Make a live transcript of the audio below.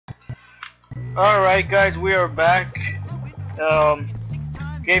Alright guys, we are back.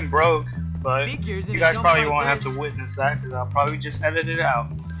 Game broke, but you guys probably won't have to witness that because I'll probably just edit it out.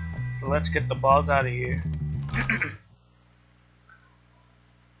 So let's get the balls out of here.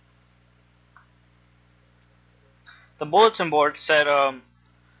 The bulletin board said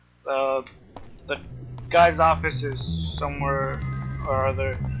the guy's office is somewhere or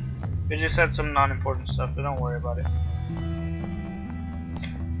other. It just said some non-important stuff, but don't worry about it.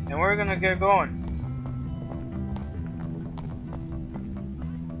 And we're gonna get going.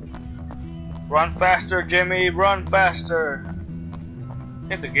 Run faster, Jimmy, run faster. I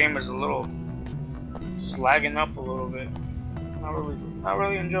think the game is a little slagging up a little bit. Not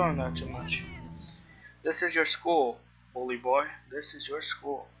really enjoying that too much. This is your school, bully boy. This is your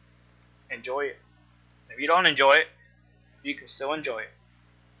school. Enjoy it. If you don't enjoy it, you can still enjoy it.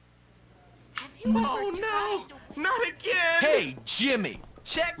 Oh no! Not again! Hey, Jimmy!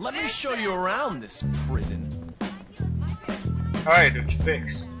 Check. Let me show you around this prison. Alright, it's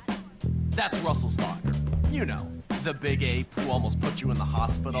fixed. That's Russell's locker. You know, the big ape who almost put you in the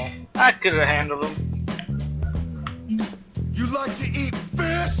hospital. I could have handled him. You like to eat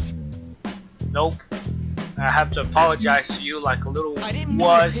fish? Nope. I have to apologize to you like a little I didn't mean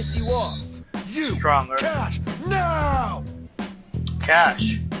to piss you off. You stronger. Cash now!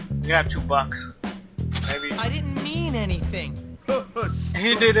 Cash. You have $2. Maybe. I didn't mean anything.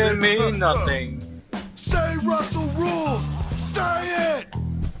 He didn't mean nothing. Say Russell rules! Say it!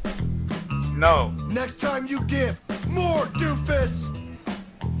 No. Next time you give, more doofus!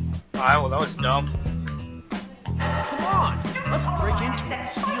 Alright, well that was dumb. Come on, let's break into it and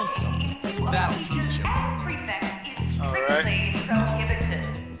steal something. That'll teach him. Alright.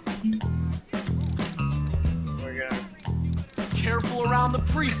 We're gonna... Careful around the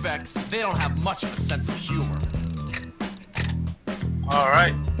prefects. They don't have much of a sense of humor.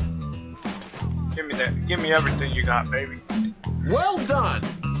 Alright. Give me that. Give me everything you got, baby. Well done!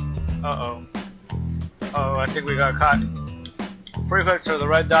 Uh-oh. Uh-oh, I think we got caught. Prefects are the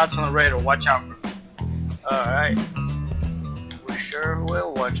red dots on the radar. Watch out for them. Alright. We sure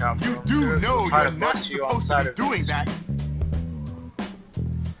will watch out for them. You do know you're not supposed to be doing that.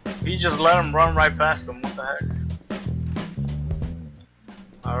 You just let them run right past them. What the heck?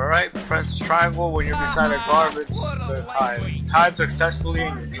 Alright, press triangle when you're beside a garbage to hide. Hide successfully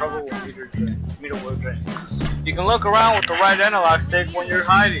and your trouble will meter will drain. You can look around with the right analog stick when you're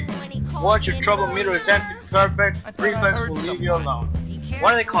hiding. Once your trouble meter is empty, prefects will leave you alone.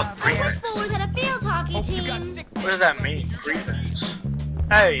 Why are they called prefects? What does that mean, prefects?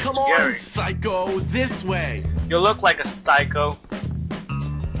 Hey, Come Gary. on, psycho, this way! You look like a psycho.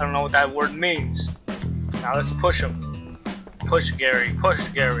 I don't know what that word means. Now let's push him. Push Gary, push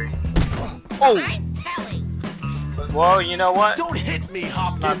Gary. Oh! Well, you know what? Don't hit me,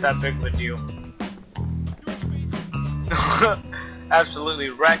 Hopkins! Not that big of a deal. Absolutely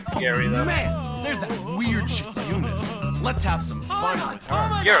wrecked Gary though. Man, there's that weird chick Eunice. Let's have some fun with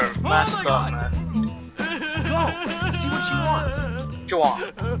her. You're messed up, man. Go, see what she wants. What you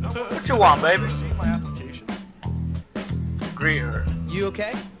want? What you want, baby? My application. Greet her. You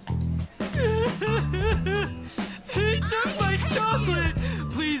okay? He took my chocolate!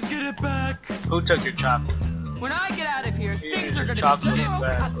 Please get it back! Who took your chocolate? When I get out of here, things are gonna chocolate be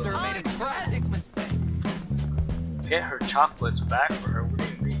back. Custer made a tragic mistake. Get her chocolates back for her. What do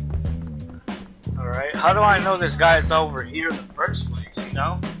you mean? Alright, how do I know this guy is over here in the first place, you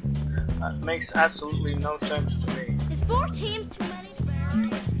know? That makes absolutely no sense to me. Is 4 teams too many to bear?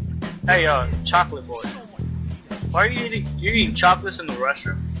 Hey, chocolate boy. Why are you eating? You're eating chocolates in the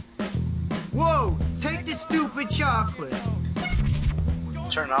restroom? Whoa! Take the stupid chocolate!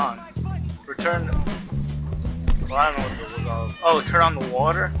 Turn on. Return. Well, I don't know what it was all. Oh, turn on the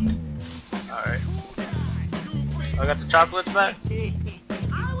water? Alright. I got the chocolates back?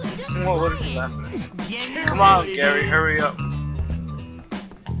 What is happening? Come on, Gary, hurry up.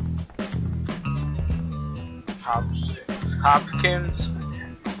 Hopkins?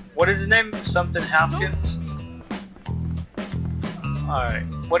 What is his name? Something Hopkins? Alright,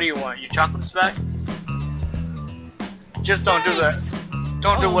 what do you want? Your chocolates back? Just don't do that.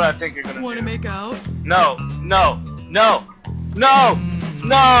 Don't do what I think you're gonna do. Wanna make out? No, no, no, no,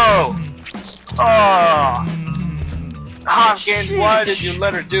 no! Oh! Hopkins, why did you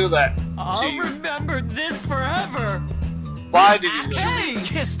let her do that? I'll remember this forever. Why did you Actually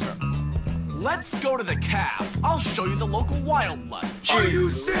kissed her. Let's go to the calf. I'll show you the local wildlife. Are you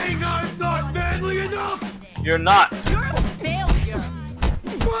saying I'm not manly enough? You're not. You're a failure.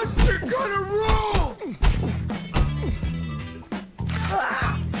 But you're gonna roll!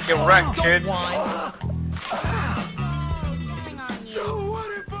 Get wrecked, kid. Something on you. So what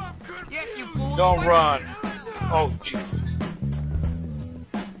if I'm good? Yes, you fool! Don't run. Oh, jeez.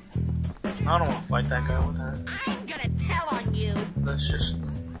 I don't want to fight that guy with that. I'm gonna tell on you. Let's just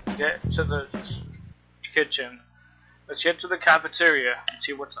get to the kitchen. Let's get to the cafeteria and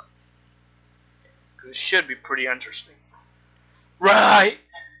see what's up. Because it should be pretty interesting. Right!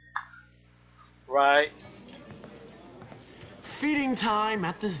 Right. Feeding time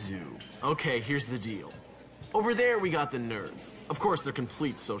at the zoo. Okay, here's the deal. Over there, we got the nerds. Of course, they're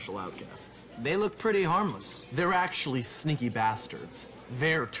complete social outcasts. They look pretty harmless. They're actually sneaky bastards.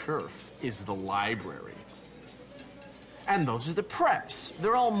 Their turf is the library. And those are the preps.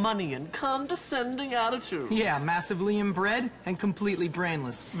 They're all money and condescending attitudes. Yeah, massively inbred and completely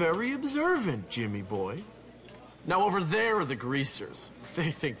brainless. Very observant, Jimmy boy. Now over there are the greasers.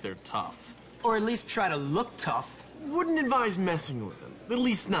 They think they're tough. Or at least try to look tough. Wouldn't advise messing with them. At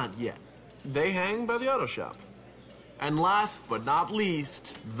least not yet. They hang by the auto shop. And last but not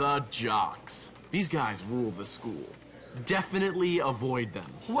least, the jocks. These guys rule the school. Definitely avoid them.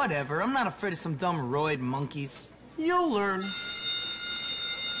 Whatever, I'm not afraid of some dumb roid monkeys. You'll learn.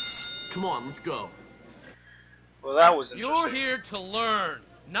 Come on, let's go. Well, that was interesting. You're here to learn,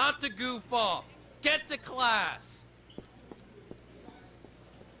 not to goof off. Get to class.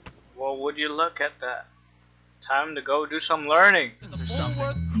 Well, would you look at that? Time to go do some learning. The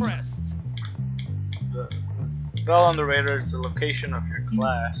Bullworth Crest. The bell on the radar is the location of your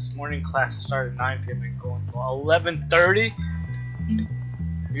class. Morning classes start at 9 p.m. and go until 11:30.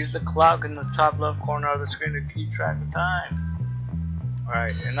 Use the clock in the top left corner of the screen to keep track of time.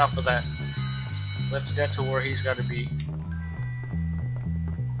 Alright, enough of that. Let's get to where he's got to be.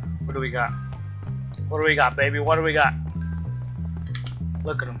 What do we got? What do we got, baby? What do we got?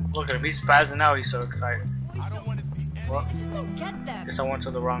 Look at him. Look at him. He's spazzing out. He's so excited. Well, Don't get them. guess I went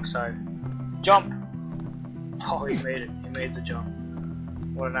to the wrong side. Jump! Oh, he made it. He made the jump.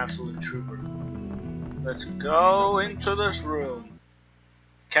 What an absolute trooper. Let's go into this room.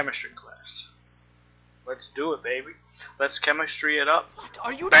 Chemistry class. Let's do it, baby. Let's chemistry it up. What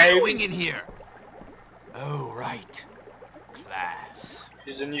are you Baby. doing in here? Oh, right. Class.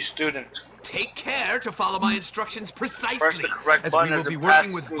 She's a new student. Take care to follow my instructions precisely. Press the correct as button we will as be it working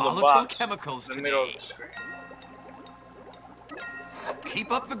passes with through the volatile box chemicals in the middle of today. the screen.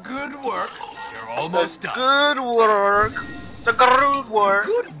 Keep up the good work. You're almost done. Good work. The good work.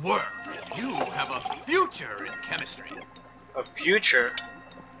 Good work. You have a future in chemistry. A future?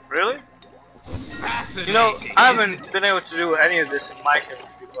 Really? Fascinating. You know, I haven't isn't been able to do any of this in my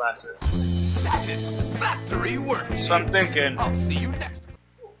chemistry classes. it? Satisfactory work. So I'm thinking, I'll see you next.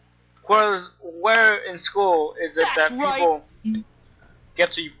 where in school is it that That's right. people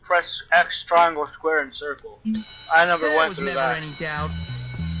get to press X, triangle, square, and circle? I never There went was through never that. any doubt.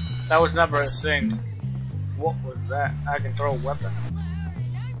 That was never a thing. What was that? I can throw a weapon.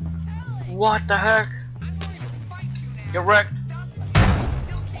 What the heck? Get wrecked.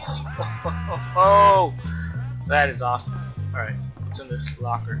 Oh, that is awesome. Alright, what's in this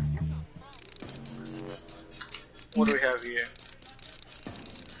locker? What do we have here?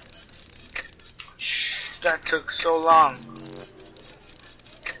 Shh, that took so long.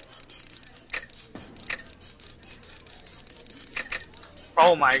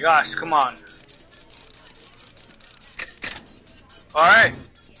 Oh my gosh, come on. Alright.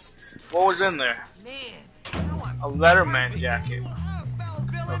 What was in there? A Letterman jacket.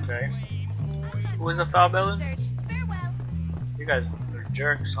 Okay. Who is the foul villain? You guys are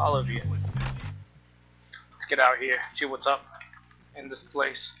jerks, all of you. Let's get out here, see what's up in this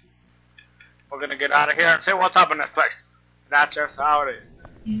place. We're gonna get out of here and see what's up in this place. That's just how it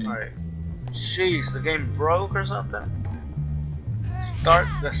is. Alright. Jeez, the game broke or something? Start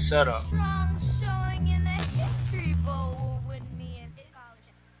the setup.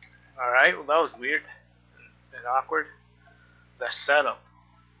 Alright, well that was weird and awkward. The setup.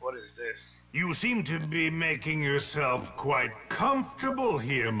 What is this? You seem to be making yourself quite comfortable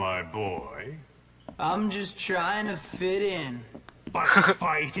here, my boy. I'm just trying to fit in. By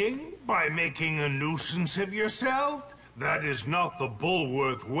fighting? By making a nuisance of yourself? That is not the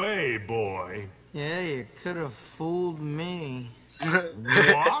Bullworth way, boy. Yeah, you could have fooled me.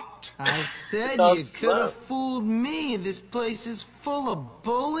 What? I said So you could have slow. fooled me. This place is full of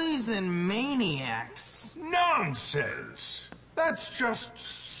bullies and maniacs. Nonsense! That's just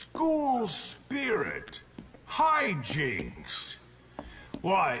school spirit. Hijinks.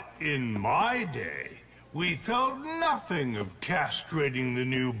 Why, in my day, we felt nothing of castrating the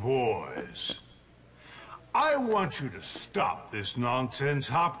new boys. I want you to stop this nonsense,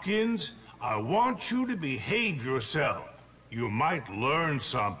 Hopkins. I want you to behave yourself. You might learn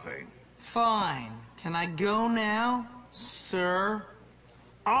something. Fine. Can I go now, sir?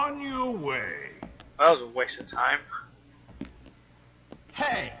 On your way. That was a waste of time.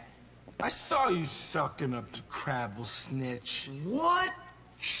 Hey, I saw you sucking up to Crabble, snitch. What?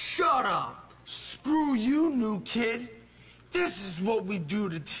 Shut up. Screw you, new kid. This is what we do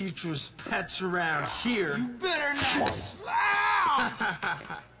to teachers' pets around here. You better not.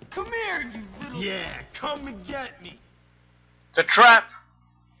 Come here, you little... Yeah, come and get me. It's a trap.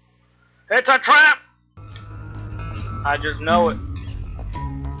 It's a trap. I just know it.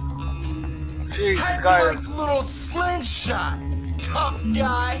 Jeez, How this you guy. like little slingshot, tough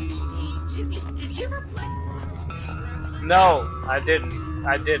guy? Hey, Jimmy, did you ever play? No, I didn't.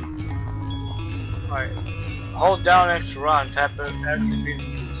 Alright. Hold down X to run. Tap it X to beat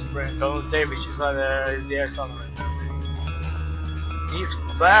the sprint. Don't David, she's got the X on right now. He's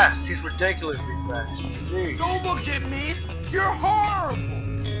fast. He's ridiculously fast. Jeez. Don't look at me. You're horrible.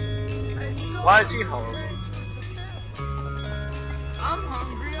 Why is he horrible? I'm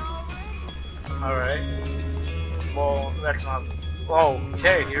hungry already. Alright. Well, that's not. Oh,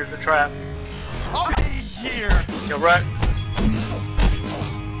 okay, here's the trap. I'll be here. You're right.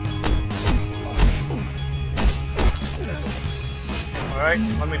 Alright,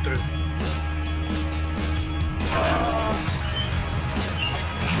 let me through.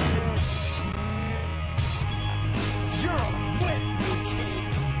 You're a wet new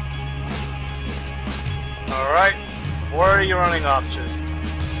kid. Alright, where are you running off to?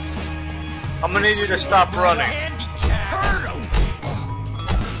 I'm gonna need you to stop running. Hurt him.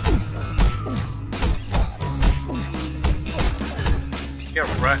 Get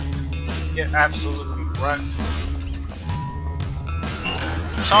wrecked. Get absolutely wrecked.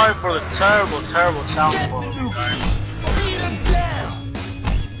 Sorry for the terrible sound quality, guys. Beat him down.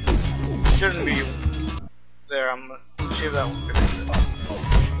 Shouldn't be there. I'm gonna see if that will fix it.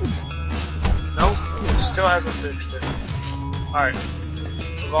 Nope, still hasn't fixed it. Alright,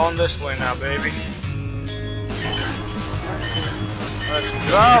 we're going this way now, baby. Let's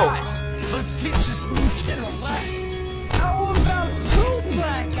go! Guys, let's teach this new kid a lesson. How about two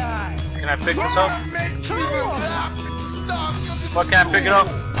black guys? Can I pick this up? Make you laugh and stuff. What, can I pick it up?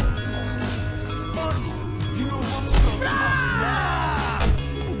 You know I'm so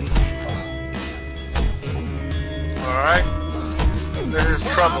Alright. This is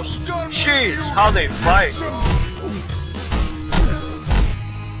trouble. Jeez, how they fight.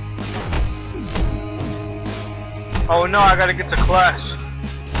 Oh no, I gotta get to class.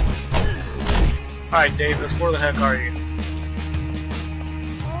 Alright, Davis, where the heck are you?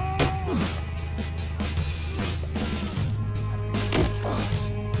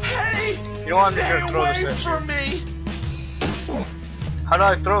 Hey, You don't want me stay to throw away this at from me. How do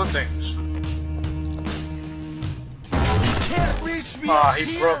I throw things? Can't reach me. Ah, up he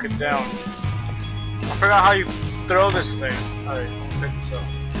here, broke it down. I forgot how you throw this thing. Alright, pick this up.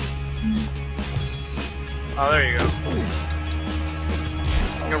 Oh, there you go.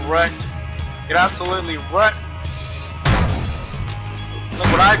 You're wrecked. Get absolutely wrecked. Look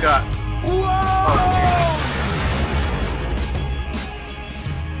what I got.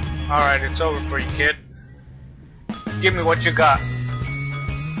 Alright, it's over for you, kid. Give me what you got.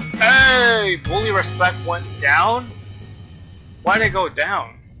 Hey! Bully respect went down? Why'd it go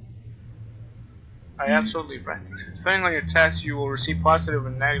down? I absolutely wrecked. Depending on your test, you will receive positive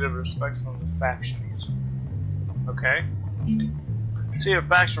and negative respect from the factions. Okay? See your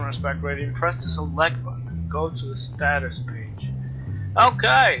faction respect rating, press the select button and go to the status page.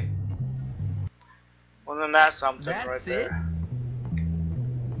 Okay! Well then that's something right there.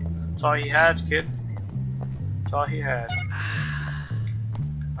 That's all he had, kid. That's all he had.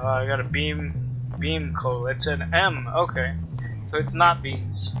 I got a beam code. It's an M. Okay. So it's not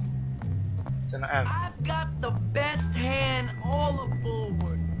beans. It's an M. I've got the best hand all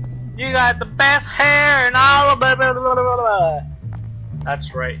aboard. You got the best hair and all of blah, blah, blah, blah, blah.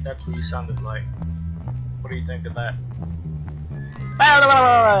 That's right. That's what you sounded like. What do you think of that? Blah, blah, blah,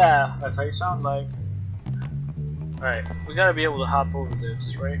 blah, blah. That's how you sound like. Alright. We gotta be able to hop over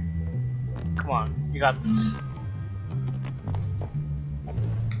this, right? Come on. You got this.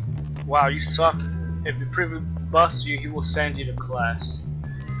 Wow, you suck. If the privy busts you, he will send you to class.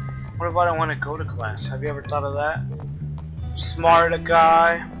 What if I don't want to go to class? Have you ever thought of that? Smart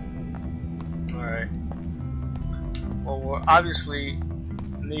guy. Alright. Well, we're obviously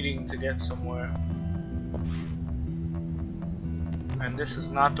needing to get somewhere. And this is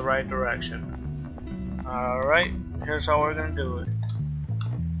not the right direction. Alright, here's how we're gonna do it.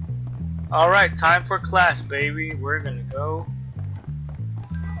 Alright, time for class, baby. We're gonna go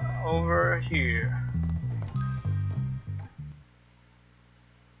over here.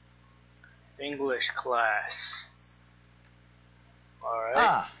 English class. Alright.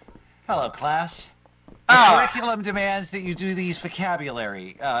 Ah, hello, class. The Ah! curriculum demands that you do these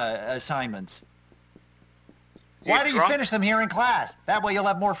vocabulary assignments. Why don't you drunk? finish them here in class? That way you'll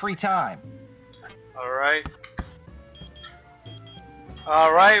have more free time. Alright.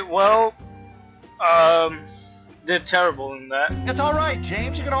 Alright, well, did terrible in that. It's all right,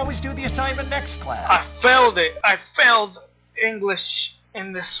 James. You can always do the assignment next class. I failed it. I failed English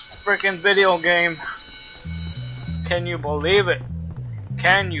in this freaking video game. Can you believe it?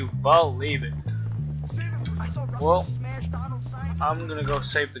 Can you believe it? Well, I'm gonna go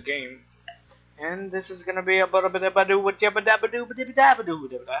save the game. And this is gonna be a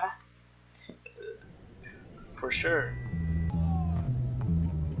for sure.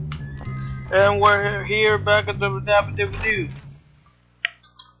 And we're here back at the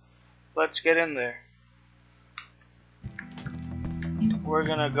Let's get in there. We're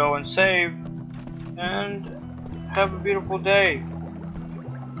gonna go and save and have a beautiful day.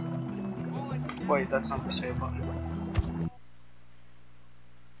 Wait, that's not the save button.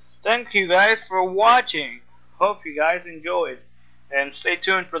 Thank you guys for watching. Hope you guys enjoyed. And stay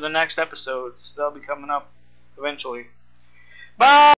tuned for the next episodes. They'll be coming up eventually. Bye!